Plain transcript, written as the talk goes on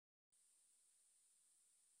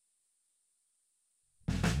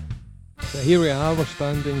So here we are, we're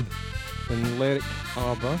standing in Lerwick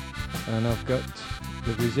Harbour, and I've got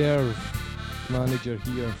the reserve manager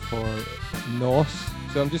here for NOS.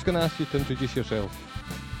 So I'm just going to ask you to introduce yourself.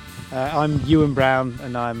 I'm Ewan Brown,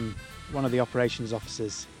 and I'm one of the operations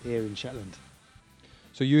officers here in Shetland.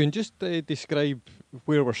 So Ewan, just describe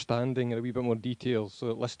where we're standing in a wee bit more detail so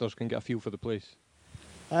that listeners can get a feel for the place.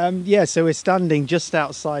 So we're standing just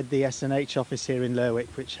outside the SNH office here in Lerwick,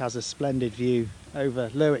 which has a splendid view over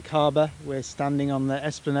Lerwick Harbour. We're standing on the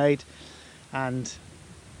esplanade, and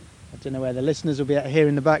I don't know where the listeners will be at here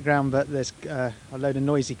in the background, but there's a load of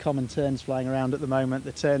noisy common terns flying around at the moment.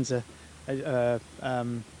 The terns are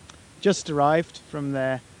just arrived from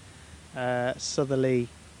their southerly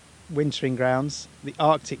wintering grounds. The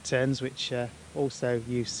Arctic terns, which also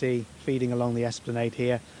you see feeding along the esplanade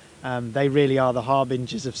here, they really are the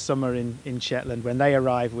harbingers of summer in Shetland. When they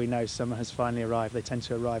arrive, we know summer has finally arrived. They tend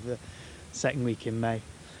to arrive the second week in May.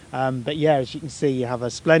 But yeah, as you can see, you have a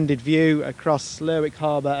splendid view across Lerwick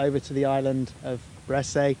Harbour over to the island of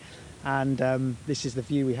Bressay, and this is the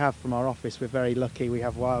view we have from our office. We're very lucky. We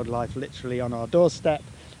have wildlife literally on our doorstep,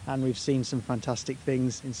 and we've seen some fantastic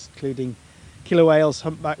things, including killer whales,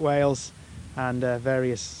 humpback whales, and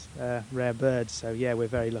various rare birds. So yeah, we're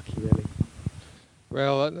very lucky, really.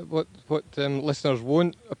 Well, what listeners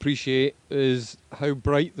won't appreciate is how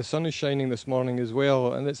bright the sun is shining this morning as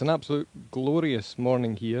well, and it's an absolute glorious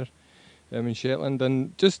morning here in Shetland.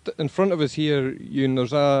 And just in front of us here, Ewan,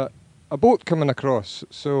 there's a boat coming across.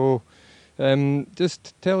 So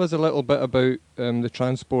just tell us a little bit about the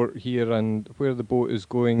transport here and where the boat is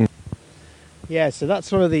going. Yeah, so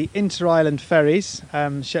that's one of the inter-island ferries.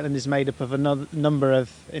 Shetland is made up of a number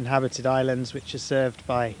of inhabited islands which are served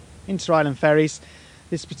by inter-island ferries.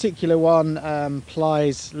 This particular one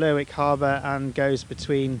plies Lerwick Harbour and goes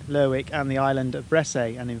between Lerwick and the island of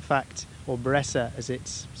Bressay, and in fact, or Bressa as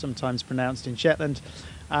it's sometimes pronounced in Shetland.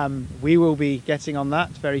 We will be getting on that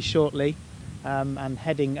very shortly and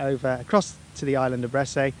heading over across to the island of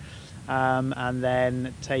Bressay, and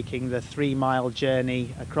then taking the 3-mile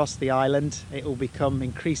journey across the island. It will become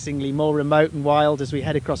increasingly more remote and wild as we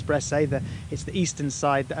head across Bressay. It's the eastern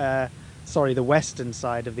side, the western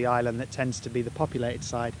side of the island that tends to be the populated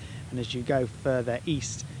side, and as you go further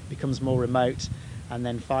east it becomes more remote, and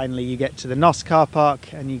then finally you get to the NOS car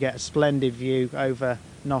park and you get a splendid view over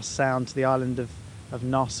NOS Sound to the island of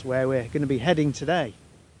NOS, where we're going to be heading today.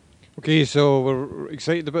 Okay, so we're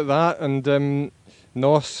excited about that, and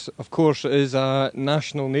NOS, of course, is a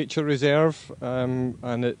national nature reserve,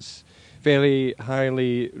 and it's very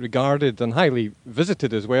highly regarded and highly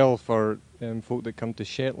visited as well for folk that come to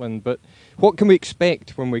Shetland. But what can we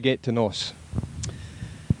expect when we get to NOS?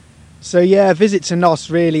 So yeah, a visit to NOS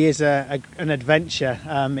really is an adventure.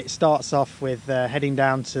 It starts off with heading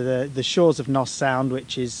down to the shores of NOS Sound,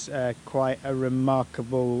 which is quite a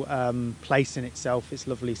remarkable place in itself. It's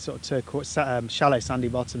lovely sort of turquoise, shallow sandy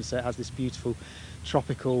bottom, so it has this beautiful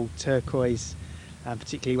tropical turquoise,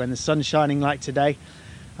 particularly when the sun's shining like today.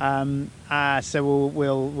 So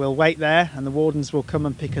we'll wait there, and the wardens will come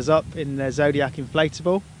and pick us up in their Zodiac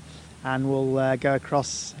inflatable, and we'll go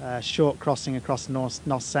across a short crossing across NOS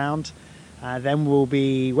Sound. Then we'll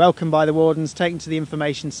be welcomed by the wardens, taken to the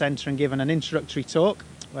information centre and given an introductory talk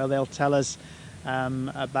where they'll tell us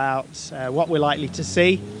about what we're likely to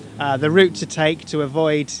see, the route to take to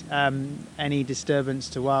avoid any disturbance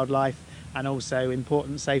to wildlife, and also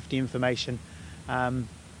important safety information. And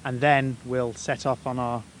then we'll set off on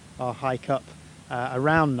our hike up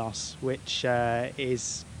around NOS, which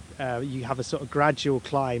is you have a sort of gradual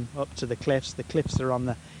climb up to the cliffs. The cliffs are on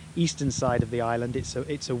the eastern side of the island.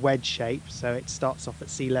 It's a wedge shape, so it starts off at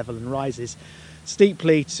sea level and rises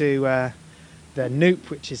steeply to the Noop,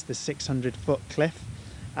 which is the 600-foot cliff.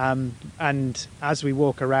 And as we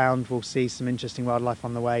walk around, we'll see some interesting wildlife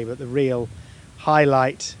on the way, but the real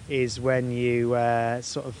highlight is when you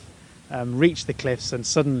reach the cliffs, and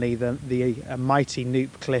suddenly the mighty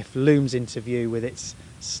Noop cliff looms into view with its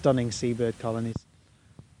stunning seabird colonies.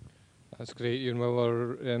 That's great, Ewan. Well,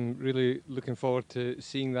 we're really looking forward to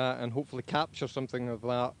seeing that and hopefully capture something of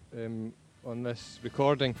that on this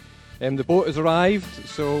recording. The boat has arrived,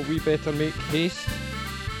 so we better make haste.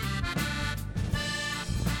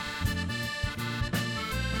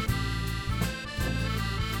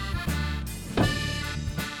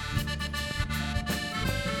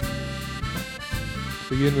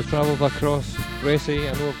 So Ewan, we've travelled across Bressay.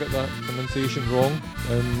 I know I've got that pronunciation wrong,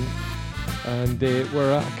 and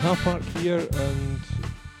we're at a car park here, and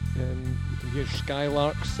you can hear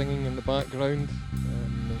skylarks singing in the background.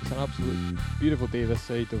 It's an absolute beautiful day this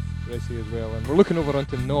side of Bressay as well, and we're looking over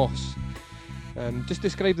onto NOS. Just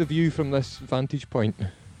describe the view from this vantage point.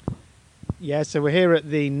 Yeah, so we're here at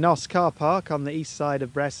the Noss car park on the east side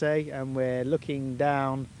of Bressay, and we're looking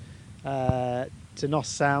down to Noss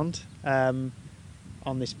Sound on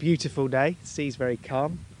this beautiful day. The sea's very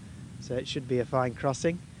calm, so it should be a fine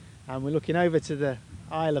crossing. And we're looking over to the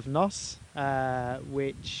Isle of Noss,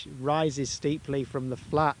 which rises steeply from the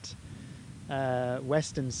flat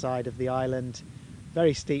western side of the island,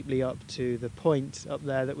 very steeply up to the point up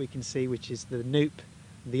there that we can see, which is the Noop.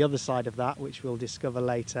 The other side of that, which we'll discover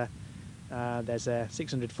later, there's a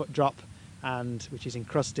 600-foot drop, and which is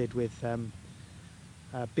encrusted with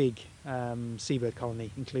a big seabird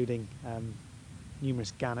colony, including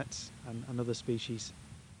numerous gannets and other species.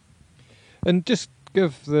 And just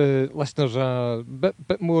give the listeners a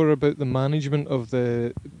bit more about the management of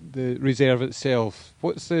the reserve itself.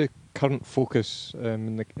 What's the current focus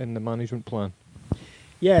in the management plan?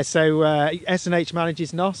 Yeah, so S&H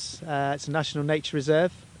manages Noss. It's a national nature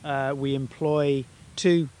reserve. We employ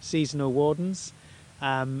 2 seasonal wardens,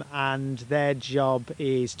 and their job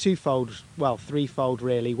is threefold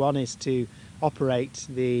really. One is to operate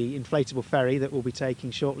the inflatable ferry that we'll be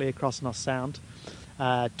taking shortly across Noss Sound.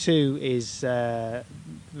 2 is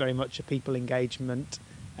very much a people engagement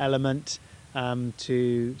element,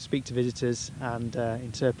 to speak to visitors and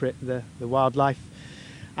interpret the wildlife.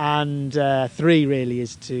 And 3 really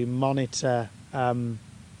is to monitor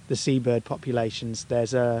the seabird populations.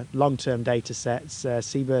 There's a long-term data sets.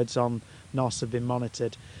 Seabirds on Noss have been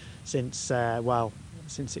monitored since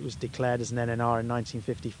it was declared as an NNR in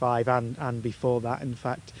 1955 and before that, in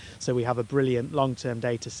fact. So we have a brilliant long-term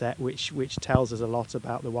data set which tells us a lot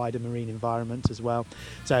about the wider marine environment as well.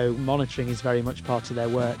 So monitoring is very much part of their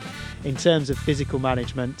work. In terms of physical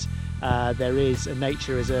management, there is a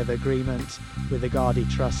nature reserve agreement with the Gardaí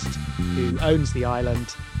Trust, who owns the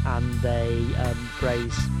island, and they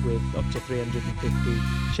graze with up to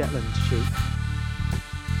 350 Shetland sheep.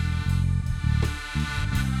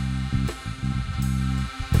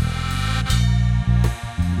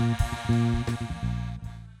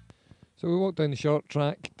 So we walked down the short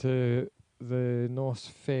track to the Noss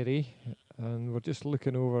Ferry, and we're just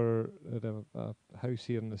looking over at a house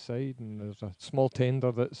here on the side, and there's a small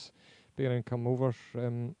tender that's beginning to come over.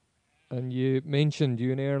 And you mentioned,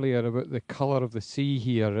 earlier, about the colour of the sea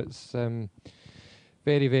here. It's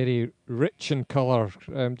very, very rich in colour.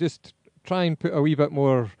 Just try and put a wee bit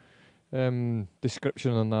more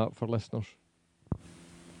description on that for listeners.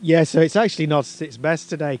 Yeah, so it's actually not at its best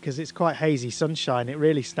today because it's quite hazy sunshine. It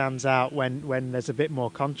really stands out when there's a bit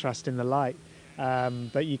more contrast in the light.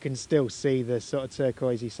 But you can still see the sort of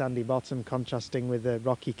turquoisey sandy bottom contrasting with the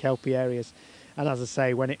rocky kelpie areas. And as I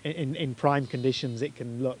say, when in prime conditions, it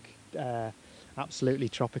can look absolutely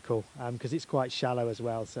tropical because it's quite shallow as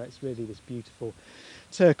well. So it's really this beautiful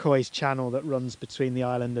turquoise channel that runs between the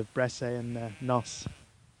island of Bressay and Noss.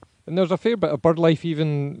 And there's a fair bit of bird life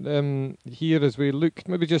even here as we look.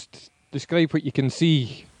 Maybe just describe what you can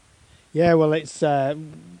see. Yeah, well, it's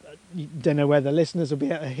you don't know whether listeners will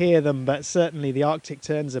be able to hear them, but certainly the Arctic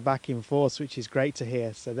terns are back in force, which is great to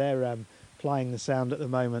hear. So they're plying the sound at the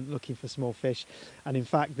moment, looking for small fish. And in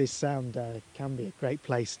fact, this sound can be a great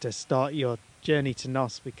place to start your journey to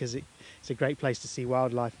Noss because it's a great place to see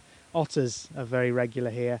wildlife. Otters are very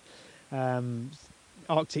regular here.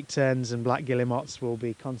 Arctic terns and black guillemots will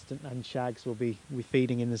be constant, and shags will be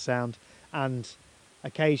feeding in the sound. And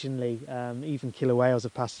occasionally, even killer whales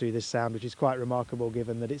have passed through this sound, which is quite remarkable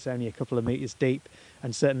given that it's only a couple of metres deep.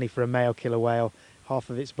 And certainly for a male killer whale, half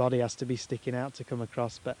of its body has to be sticking out to come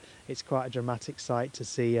across. But it's quite a dramatic sight to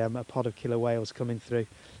see a pod of killer whales coming through.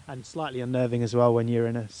 And slightly unnerving as well when you're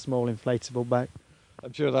in a small inflatable boat.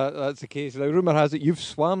 I'm sure that's the case. Now, rumour has it you've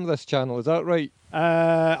swam this channel, is that right?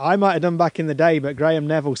 I might have done back in the day, but Graham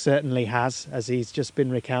Neville certainly has, as he's just been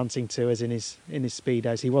recounting to us in his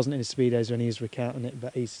speedos. He wasn't in his speedos when he was recounting it,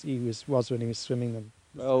 but he was when he was swimming them.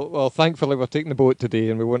 Well, thankfully we're taking the boat today,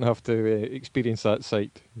 and we won't have to experience that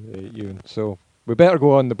sight, Ewan. So we better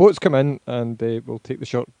go on. The boat's come in, and we'll take the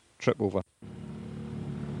short trip over.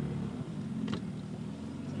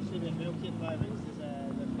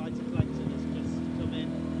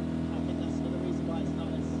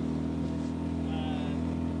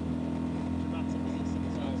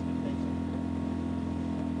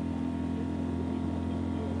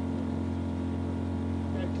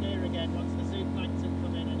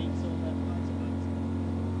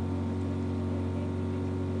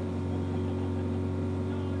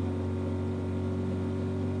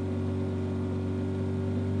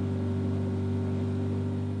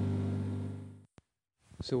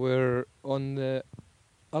 So we're on the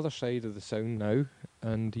other side of the sound now,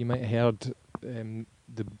 and you might have heard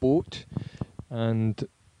the boat, and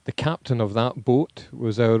the captain of that boat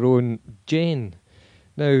was our own Jen.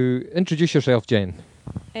 Now, introduce yourself, Jen.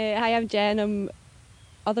 Hi, I'm Jen. I'm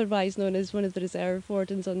otherwise known as one of the reserve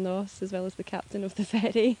wardens on Noss, as well as the captain of the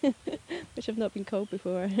ferry, which I've not been called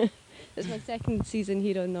before. It's my second season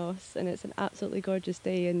here on Noss, and it's an absolutely gorgeous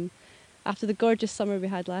day. And after the gorgeous summer we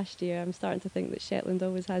had last year, I'm starting to think that Shetland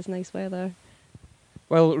always has nice weather.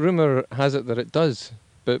 Well, rumour has it that it does,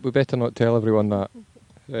 but we better not tell everyone that.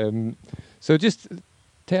 So just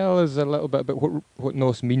tell us a little bit about what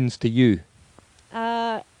Noss means to you.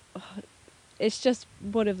 It's just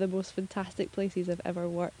one of the most fantastic places I've ever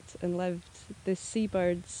worked and lived. The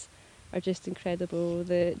seabirds are just incredible.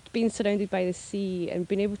 Being surrounded by the sea and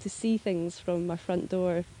being able to see things from my front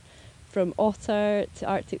door, from otter to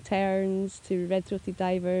Arctic terns to red-throated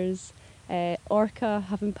divers, orca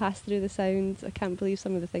having passed through the sound. I can't believe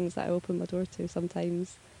some of the things that I open my door to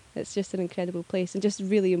sometimes. It's just an incredible place and just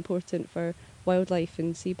really important for wildlife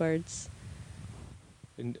and seabirds.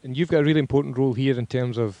 And you've got a really important role here in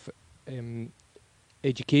terms of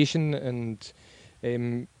education and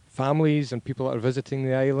families and people that are visiting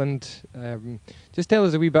the island. Just tell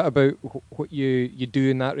us a wee bit about what you do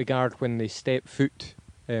in that regard when they step foot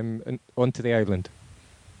onto the island.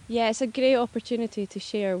 Yeah, it's a great opportunity to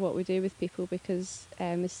share what we do with people because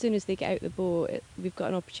as soon as they get out the boat, we've got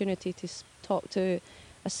an opportunity to talk to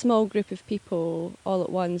a small group of people all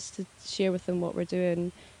at once to share with them what we're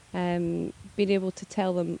doing. Being able to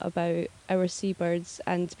tell them about our seabirds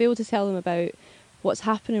and to be able to tell them about what's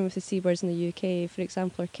happening with the seabirds in the UK. For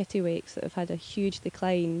example, our kittiwakes that have had a huge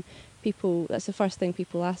decline. That's the first thing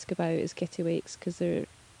people ask about is kittiwakes because they're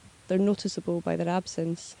noticeable by their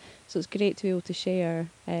absence. So it's great to be able to share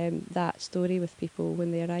that story with people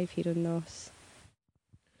when they arrive here on Noss.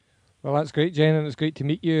 Well, that's great, Jen, and it's great to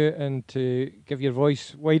meet you and to give your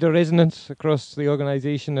voice wider resonance across the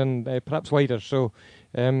organisation and perhaps wider. So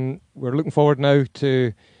we're looking forward now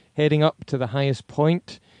to heading up to the highest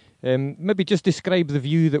point. Maybe just describe the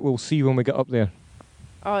view that we'll see when we get up there.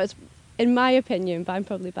 Oh, it's, in my opinion, but I'm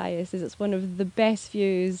probably biased, is it's one of the best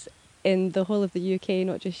views in the whole of the UK,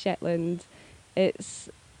 not just Shetland. It's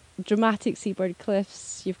dramatic seabird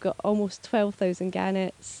cliffs. You've got almost 12,000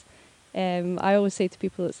 gannets. I always say to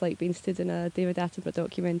people it's like being stood in a David Attenborough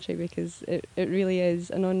documentary because it really is.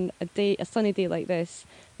 And on a sunny day like this,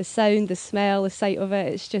 the sound, the smell, the sight of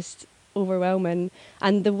it, it's just overwhelming.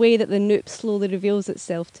 And the way that the Noop slowly reveals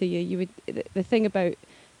itself to you, the thing about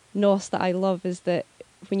Noss that I love is that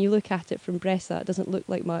when you look at it from Bressa, it doesn't look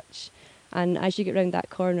like much. And as you get round that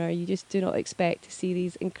corner, you just do not expect to see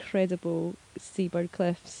these incredible seabird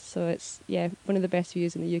cliffs. So it's, one of the best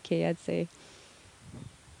views in the UK, I'd say.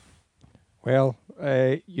 Well,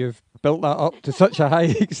 you've built that up to such a high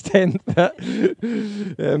extent that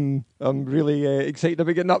I'm really excited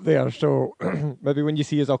about getting up there. So maybe when you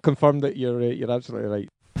see us, I'll confirm that you're absolutely right.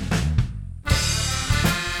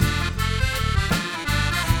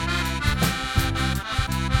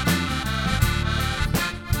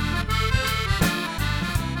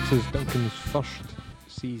 This is Duncan's first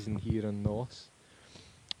season here in Noss,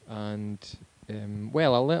 and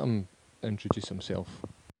I'll let him introduce himself.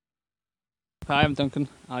 Hi, I'm Duncan.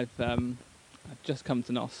 I've just come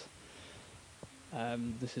to Noss.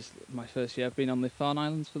 This is my first year. I've been on the Farne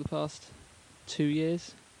Islands for the past 2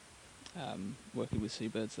 years, working with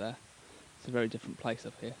seabirds there. It's a very different place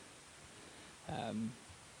up here.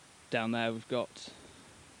 Down there we've got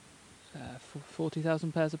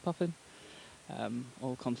 40,000 pairs of puffin,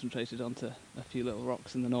 all concentrated onto a few little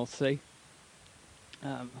rocks in the North Sea,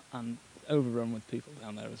 and overrun with people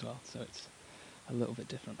down there as well, so it's a little bit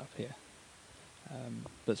different up here.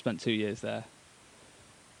 But spent 2 years there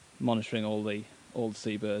monitoring all the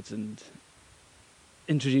seabirds and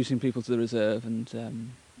introducing people to the reserve and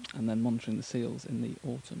then monitoring the seals in the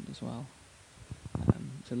autumn as well.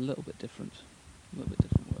 It's a little bit different work.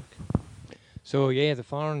 So the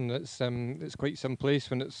Farne, it's quite some place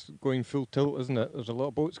when it's going full tilt, isn't it? There's a lot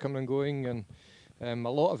of boats coming and going and a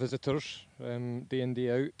lot of visitors day in,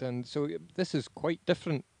 day out, and so this is quite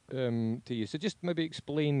different to you. So just maybe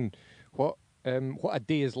explain what a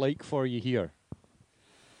day is like for you here.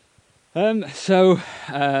 Me and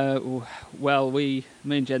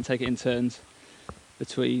Jen take it in turns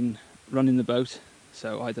between running the boat,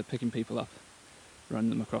 so either picking people up,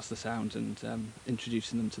 running them across the sound, and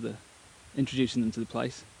introducing them to the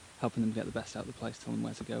place, helping them get the best out of the place, telling them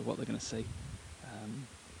where to go, what they're going to see,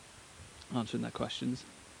 answering their questions.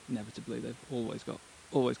 Inevitably, they've always got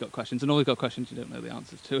questions, and always got questions you don't know the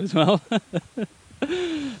answers to as well.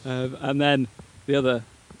 And then the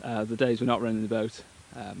days we're not running the boat,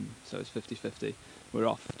 so it's 50-50. We're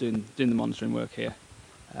off doing the monitoring work here,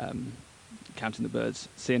 counting the birds,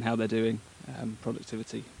 seeing how they're doing,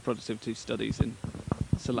 productivity studies in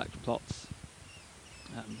select plots,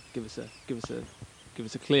 give us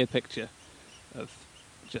a clear picture of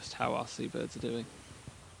just how our seabirds are doing.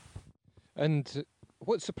 And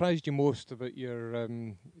what surprised you most about your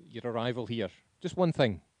arrival here? Just one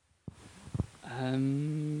thing.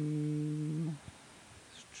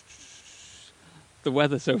 The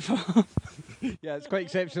weather so far. Yeah, it's quite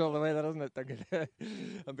exceptional, the weather, isn't it, Duncan?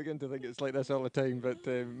 I'm beginning to think it's like this all the time, but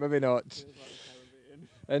maybe not.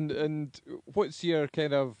 And what's your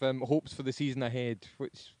kind of hopes for the season ahead?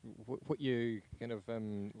 What you kind of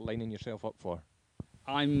lining yourself up for?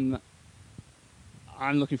 I'm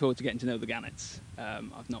looking forward to getting to know the gannets.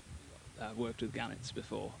 I've not worked with gannets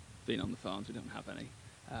before, been on the farms, we don't have any.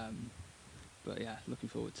 But yeah, looking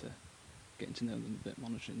forward to getting to know them a bit,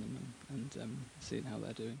 monitoring them and seeing how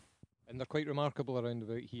they're doing. And they're quite remarkable around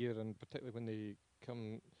about here, and particularly when they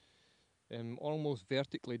come almost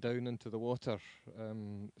vertically down into the water.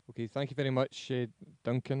 Okay, thank you very much,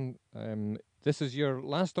 Duncan. This is your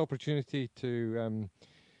last opportunity to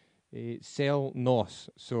sell NOS.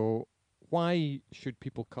 So why should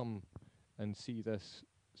people come and see this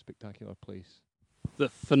spectacular place? The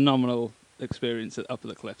phenomenal experience up at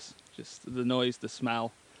the cliffs. Just the noise, the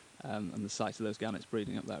smell, and the sight of those gannets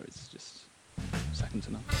breeding up there is just second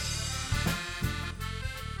to none.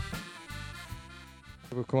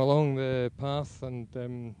 We've come along the path and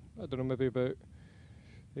I don't know, maybe about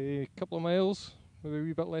a couple of miles, maybe a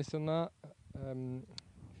wee bit less than that, and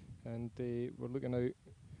we're looking out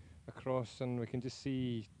across and we can just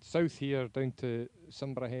see south here down to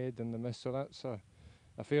Cimbra Head in the mist, so that's a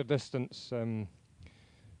fair distance.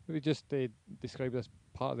 Maybe just describe this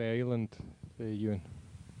part of the island, Ewan.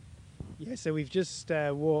 Yeah, so we've just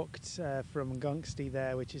walked from Gunksty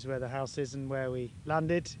there, which is where the house is and where we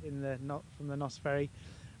landed from the Noss ferry,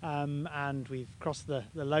 and we've crossed the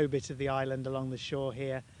low bit of the island along the shore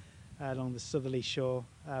here, along the southerly shore,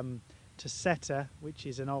 to Seta, which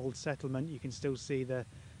is an old settlement. You can still see the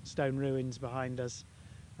stone ruins behind us.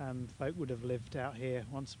 Folk would have lived out here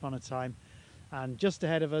once upon a time. And just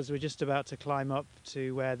ahead of us, we're just about to climb up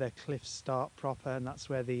to where the cliffs start proper, and that's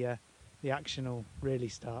where the action will really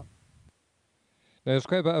start. Now, there's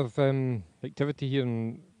quite a bit of activity here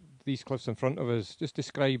in these cliffs in front of us. Just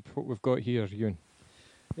describe what we've got here, Ewan.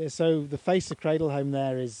 Yeah, so the face of Cradleholme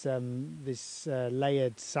there is this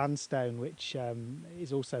layered sandstone, which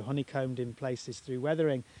is also honeycombed in places through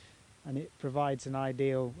weathering, and it provides an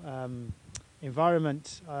ideal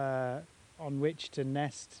environment on which to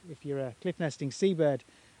nest if you're a cliff nesting seabird.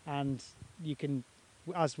 And you can,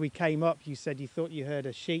 as we came up, you said you thought you heard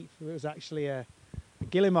a sheep. It was actually a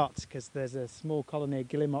guillemot, because there's a small colony of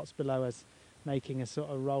guillemots below us making a sort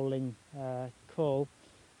of rolling call.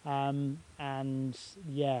 And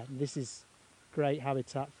yeah, this is great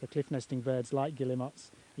habitat for cliff nesting birds like guillemots.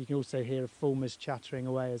 You can also hear fulmars chattering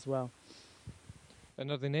away as well. And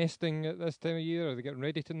are they nesting at this time of year? Are they getting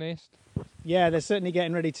ready to nest? Yeah, they're certainly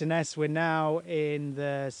getting ready to nest. We're now in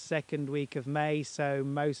the second week of May, so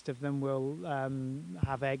most of them will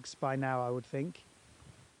have eggs by now, I would think.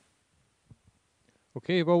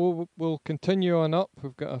 Okay, well, we'll continue on up.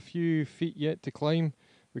 We've got a few feet yet to climb.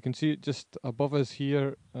 We can see it just above us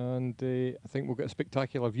here, and I think we'll get a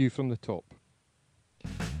spectacular view from the top.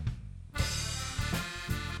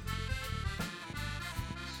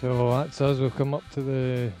 So that's us. We've come up to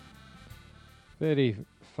the very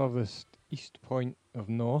furthest east point of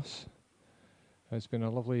Noss. It's been a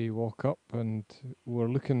lovely walk up, and we're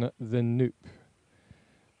looking at the Knoop.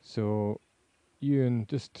 So, Ewan,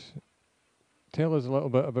 just tell us a little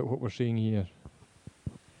bit about what we're seeing here.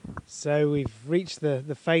 So we've reached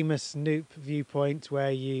the famous Knoop viewpoint, where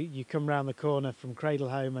you come round the corner from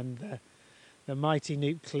Cradleholme and the mighty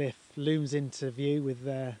Knoop cliff looms into view with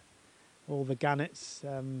all the gannets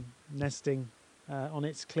nesting on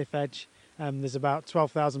its cliff edge. There's about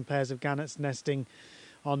 12,000 pairs of gannets nesting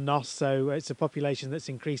on Noss, so it's a population that's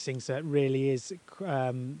increasing, so it really is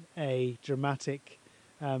a dramatic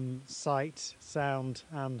sight, sound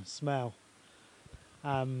and smell.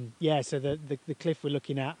 Yeah, so the cliff we're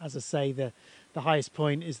looking at, as I say, the highest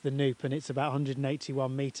point is the Knoop, and it's about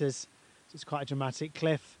 181 metres. So it's quite a dramatic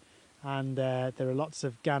cliff, and there are lots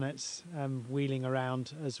of gannets wheeling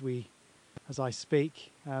around as I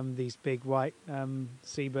speak. These big white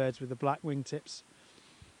seabirds with the black wingtips.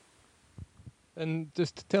 And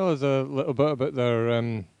just tell us a little bit about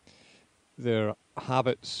their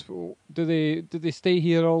habits. Do they stay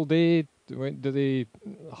here all day? Do they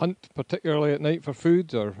hunt particularly at night for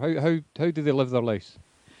food, or how do they live their lives?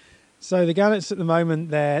 So the gannets at the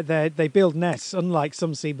moment, they build nests, unlike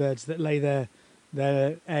some seabirds that lay their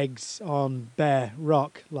their eggs on bare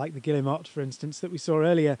rock, like the guillemot, for instance, that we saw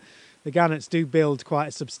earlier. The gannets do build quite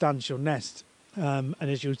a substantial nest. And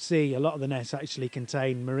as you'll see, a lot of the nests actually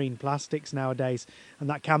contain marine plastics nowadays, and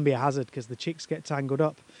that can be a hazard because the chicks get tangled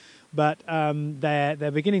up. But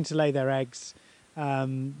they're beginning to lay their eggs.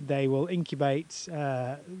 They will incubate.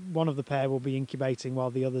 One of the pair will be incubating while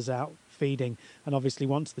the other's out feeding. And obviously,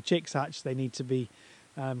 once the chicks hatch, they need to be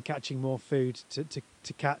catching more food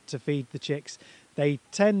to feed the chicks.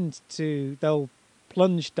 They'll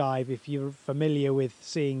plunge dive. If you're familiar with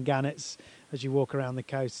seeing gannets as you walk around the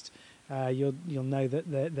coast, you'll know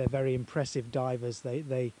that they're very impressive divers.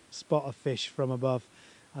 They spot a fish from above,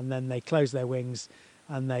 and then they close their wings,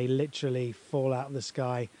 and they literally fall out of the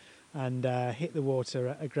sky and hit the water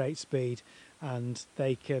at a great speed, and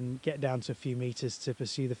they can get down to a few meters to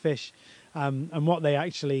pursue the fish. And what they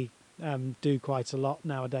actually do quite a lot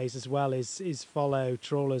nowadays as well is follow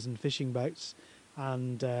trawlers and fishing boats,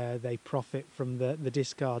 and they profit from the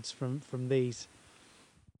discards from these.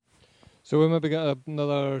 So we maybe get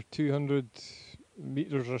another 200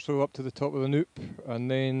 metres or so up to the top of the Noop,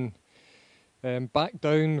 and then back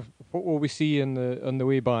down. What will we see on the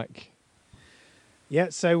way back? Yeah,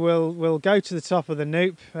 so we'll go to the top of the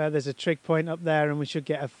Noop. There's a trig point up there, and we should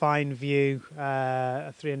get a fine view,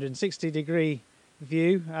 a 360-degree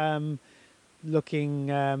view.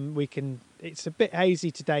 It's a bit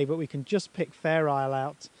hazy today, but we can just pick Fair Isle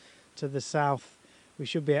out to the south. We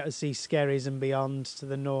should be able to see Skerries and beyond to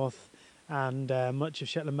the north, and much of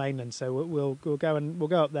Shetland mainland. So we'll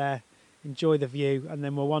go up there, enjoy the view, and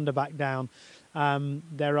then we'll wander back down.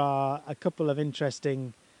 There are a couple of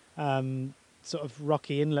interesting sort of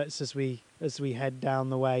rocky inlets as we head down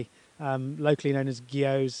the way, locally known as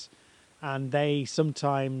Gyoes, and they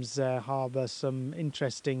sometimes harbour some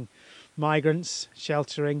interesting migrants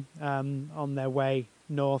sheltering on their way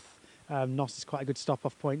north. Noss is quite a good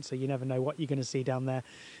stop-off point, so you never know what you're going to see down there.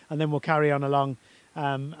 And then we'll carry on along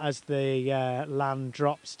as the land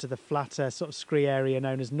drops to the flatter sort of scree area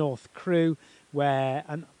known as North Crewe, where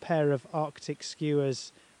a pair of Arctic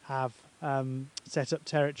skuas have set up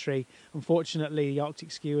territory. Unfortunately, Arctic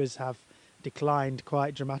skuas have declined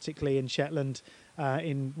quite dramatically in Shetland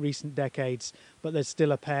in recent decades, but there's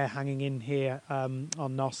still a pair hanging in here on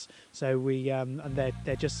Noss. So and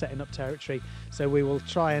they're just setting up territory. So we will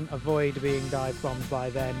try and avoid being dive bombed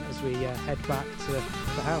by them as we head back to the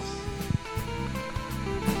house.